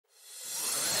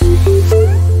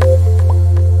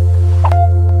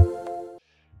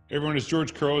everyone, it's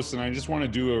George Couros, and I just want to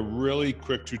do a really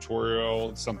quick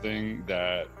tutorial, something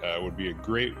that would be a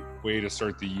great way to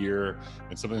start the year,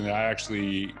 and something that I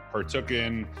actually partook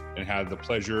in and had the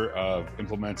pleasure of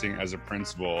implementing as a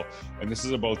principal. And this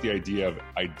is about the idea of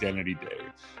Identity Day.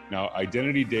 Now,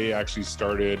 Identity Day actually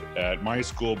started at my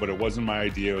school, but it wasn't my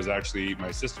idea. It was actually my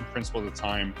assistant principal at the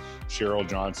time, Cheryl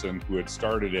Johnson, who had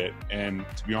started it. And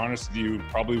to be honest with you,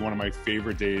 probably one of my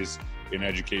favorite days in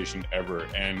education ever,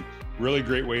 and really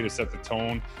great way to set the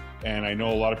tone. And I know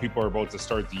a lot of people are about to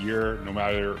start the year, no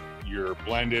matter you're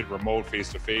blended, remote,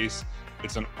 face-to-face,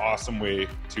 it's an awesome way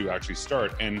to actually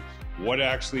start. And what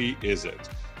actually is it?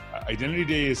 Identity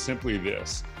Day is simply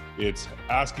this. It's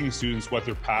asking students what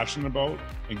they're passionate about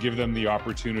and give them the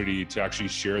opportunity to actually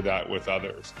share that with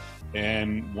others.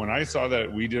 And when I saw that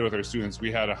we did with our students,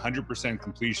 we had 100%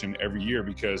 completion every year,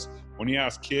 because when you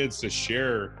ask kids to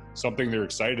share something they're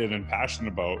excited and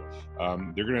passionate about,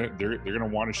 they're gonna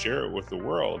want to share it with the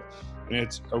world. And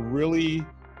it's a really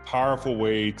powerful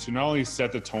way to not only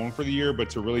set the tone for the year,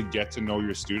 but to really get to know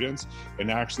your students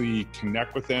and actually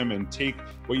connect with them and take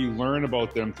what you learn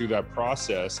about them through that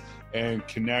process and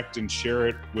connect and share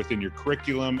it within your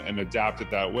curriculum and adapt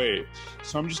it that way.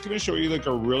 So I'm just going to show you like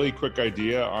a really quick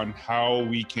idea on how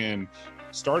we can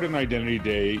start an Identity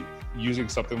Day using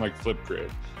something like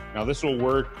Flipgrid. Now, this will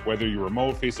work whether you're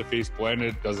remote, face-to-face,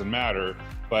 blended, doesn't matter,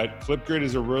 but Flipgrid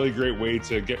is a really great way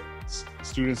to get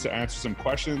students to answer some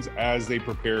questions as they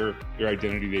prepare their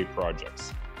Identity Day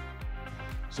projects.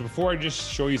 So before I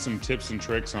just show you some tips and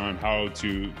tricks on how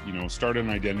to, start an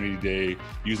Identity Day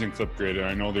using Flipgrid, and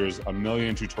I know there's a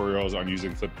million tutorials on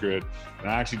using Flipgrid, and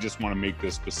I actually just want to make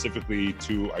this specifically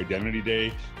to Identity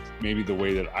Day, maybe the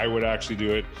way that I would actually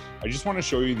do it. I just want to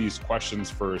show you these questions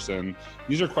first, and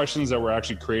these are questions that were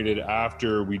actually created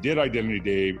after we did Identity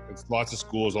Day. Lots of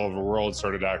schools all over the world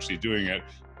started actually doing it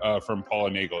from Paula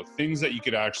Nagel. Things that you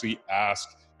could actually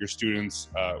ask your students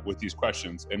with these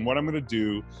questions. And what I'm going to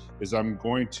do is I'm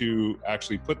going to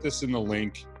actually put this in the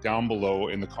link down below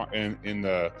in the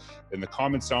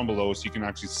comments down below, so you can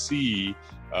actually see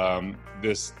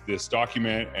this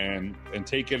document and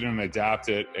take it and adapt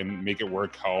it and make it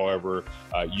work however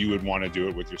you would want to do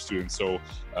it with your students. So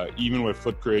even with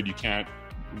Flipgrid, you can't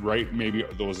write maybe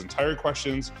those entire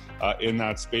questions in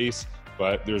that space,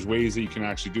 but there's ways that you can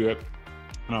actually do it,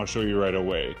 and I'll show you right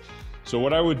away. So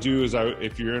what I would do is,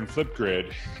 if you're in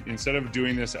Flipgrid, instead of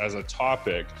doing this as a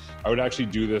topic, I would actually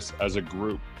do this as a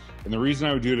group. And the reason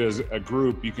I would do it as a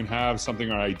group, you can have something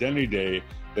on Identity Day,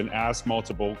 then ask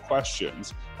multiple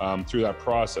questions through that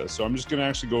process. So I'm just gonna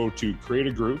actually go to create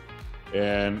a group,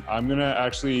 and I'm gonna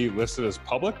actually list it as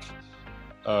public,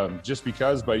 just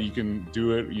because, but you can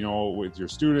do it, with your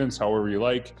students, however you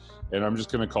like. And I'm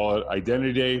just gonna call it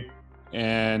Identity Day.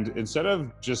 And instead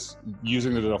of just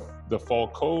using the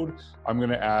default code, I'm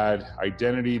going to add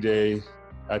Identity Day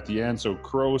at the end. So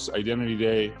Couros Identity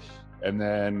Day, and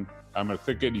then I'm going to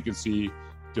click it. You can see,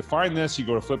 to find this, you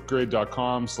go to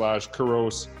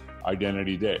flipgrid.com/Couros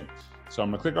Identity Day. So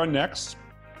I'm going to click on next,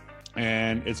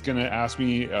 and it's going to ask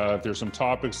me if there's some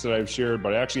topics that I've shared,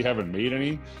 but I actually haven't made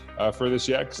any for this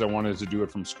yet because I wanted to do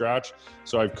it from scratch.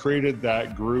 So I've created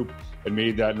that group and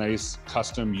made that nice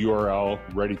custom URL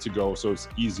ready to go, so it's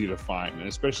easy to find. And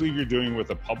especially if you're doing it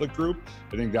with a public group,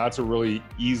 I think that's a really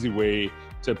easy way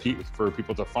for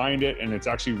people to find it, and it's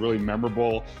actually really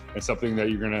memorable and something that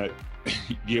you're gonna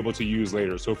be able to use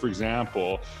later. So for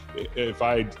example, if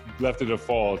I left the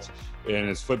default and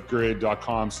it's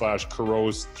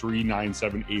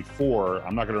flipgrid.com/Couros39784,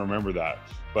 I'm not gonna remember that,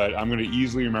 but I'm gonna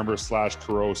easily remember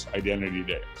 /Couros Identity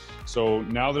Day. So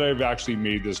now that I've actually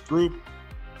made this group,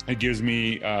 it gives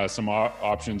me some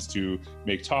options to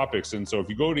make topics. And so if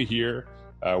you go to here,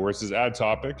 where it says add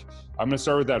topic, I'm gonna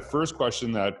start with that first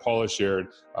question that Paula shared.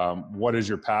 What is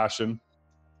your passion?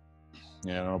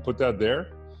 And I'll put that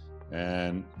there.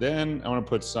 And then I want to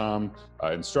put some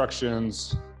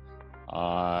instructions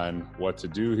on what to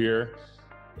do here.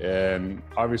 And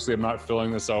obviously I'm not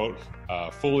filling this out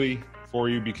fully for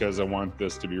you because I want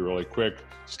this to be really quick.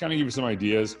 Just kind of give you some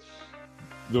ideas.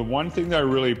 The one thing that I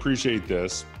really appreciate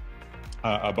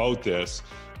about this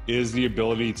is the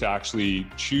ability to actually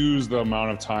choose the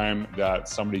amount of time that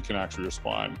somebody can actually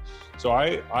respond. So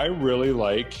I really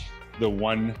like the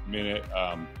 1 minute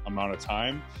amount of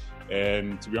time.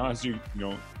 And to be honest, a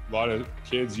lot of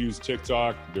kids use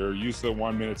TikTok. They're used to the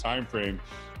 1 minute time frame,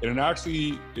 and it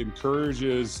actually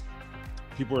encourages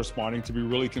people responding to be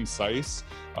really concise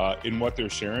in what they're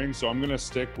sharing. So I'm going to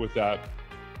stick with that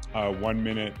 1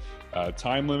 minute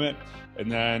time limit, and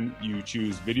then you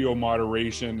choose video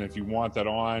moderation. If you want that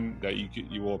on, that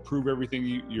you will approve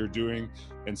everything you're doing.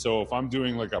 And so if I'm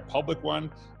doing like a public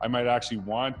one, I might actually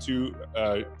want to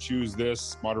choose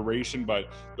this moderation, but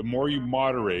the more you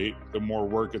moderate, the more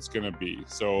work it's going to be.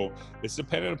 So it's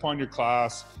dependent upon your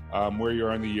class, where you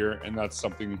are in the year, and that's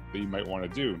something that you might want to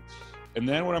do. And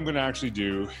then what I'm going to actually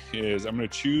do is I'm going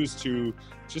to choose to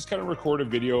just kind of record a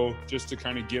video just to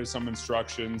kind of give some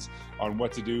instructions on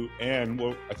what to do. And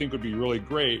what I think would be really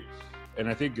great, and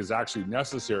I think is actually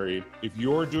necessary, if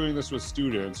you're doing this with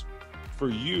students, for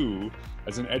you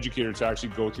as an educator to actually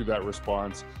go through that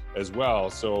response as well.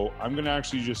 So I'm going to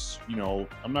actually just, I'm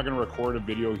not going to record a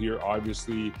video here,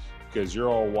 obviously, because you're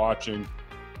all watching,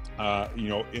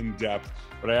 in depth,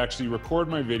 but I actually record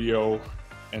my video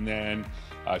and then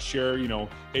share,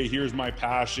 hey, here's my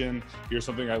passion. Here's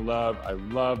something I love. I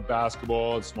love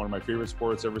basketball. It's one of my favorite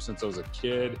sports ever since I was a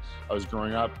kid. I was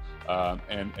growing up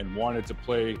and wanted to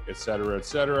play, et cetera, et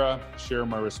cetera. Share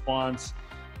my response.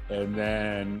 And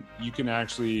then you can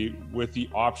actually, with the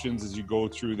options as you go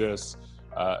through this,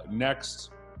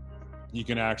 next, you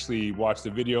can actually watch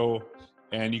the video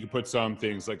and you can put some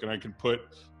things like, and I can put,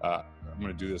 I'm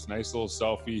going to do this nice little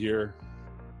selfie here.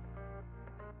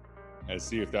 And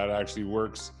see if that actually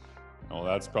works. Oh,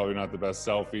 that's probably not the best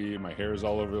selfie. My hair is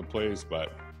all over the place,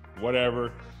 but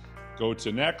whatever. Go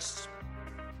to next.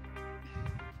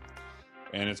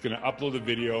 And it's going to upload the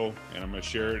video and I'm going to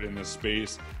share it in this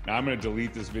space. Now I'm going to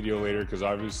delete this video later because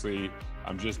obviously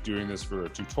I'm just doing this for a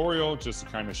tutorial just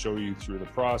to kind of show you through the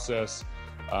process.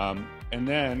 And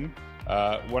then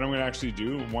what I'm going to actually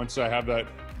do once I have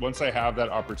that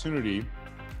opportunity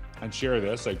and share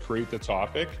this, I create the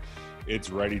topic.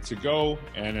 It's ready to go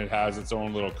and it has its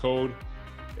own little code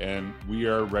and we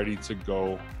are ready to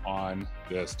go on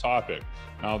this topic.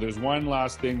 Now there's one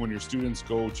last thing when your students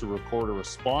go to record a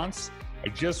response. I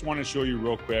just want to show you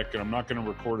real quick, and I'm not going to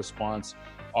record a response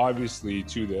obviously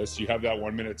to this. You have that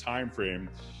 1 minute time frame,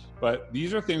 but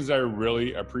these are things that I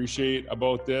really appreciate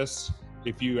about this.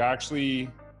 If you actually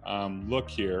look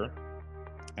here,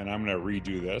 and I'm going to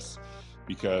redo this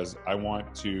because I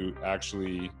want to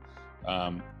actually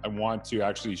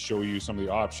show you some of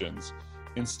the options.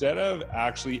 Instead of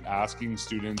actually asking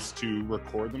students to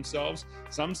record themselves,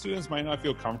 some students might not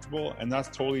feel comfortable, and that's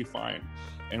totally fine.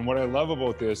 And what I love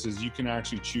about this is you can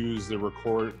actually choose the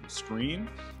record screen,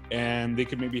 and they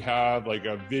could maybe have like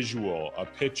a visual, a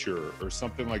picture or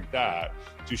something like that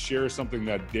to share something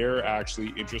that they're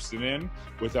actually interested in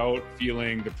without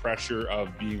feeling the pressure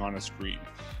of being on a screen.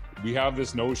 We have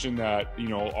this notion that,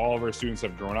 all of our students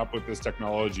have grown up with this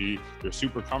technology. They're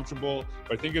super comfortable,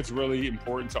 but I think it's really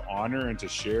important to honor and to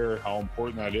share how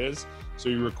important that is. So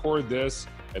you record this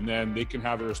and then they can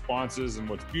have the responses. And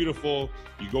what's beautiful,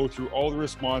 you go through all the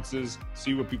responses,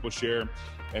 see what people share.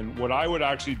 And what I would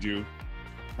actually do,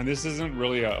 and this isn't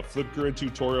really a Flipgrid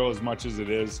tutorial as much as it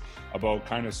is about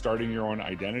kind of starting your own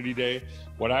identity day.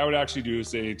 What I would actually do is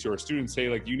say to our students, hey,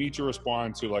 like you need to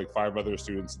respond to like 5 other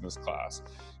students in this class.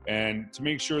 And to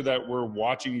make sure that we're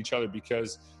watching each other,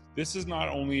 because this is not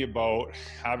only about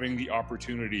having the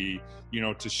opportunity,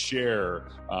 to share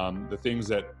the things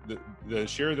that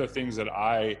share the things that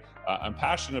I'm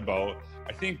passionate about.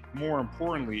 I think more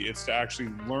importantly, it's to actually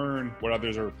learn what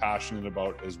others are passionate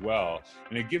about as well.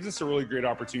 And it gives us a really great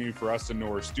opportunity for us to know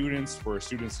our students, for our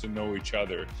students to know each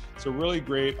other. It's a really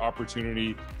great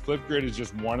opportunity. Flipgrid is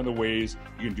just one of the ways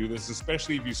you can do this,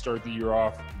 especially if you start the year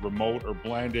off remote or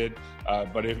blended.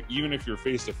 But even if you're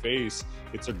face-to-face,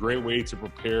 it's a great way to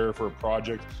prepare for a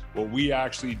project. What we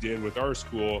actually did with our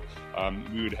school,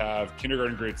 we would have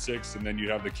kindergarten, grade 6, and then you'd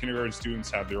have the kindergarten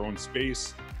students have their own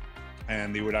space,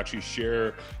 and they would actually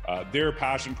share their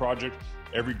passion project.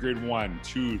 Every grade 1,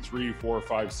 2, 3, 4,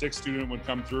 5, 6 student would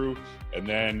come through, and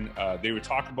then they would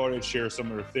talk about it, share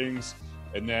some of their things,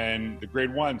 and then the grade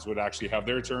 1s would actually have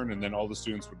their turn, and then all the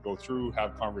students would go through,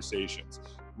 have conversations.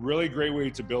 Really great way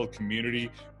to build community,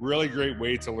 really great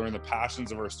way to learn the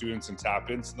passions of our students and tap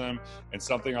into them. And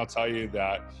something I'll tell you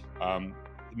that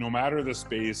no matter the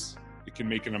space, it can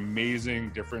make an amazing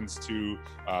difference to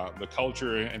the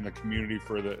culture and the community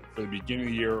for the beginning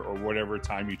of the year or whatever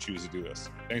time you choose to do this.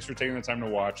 Thanks for taking the time to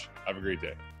watch. Have a great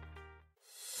day.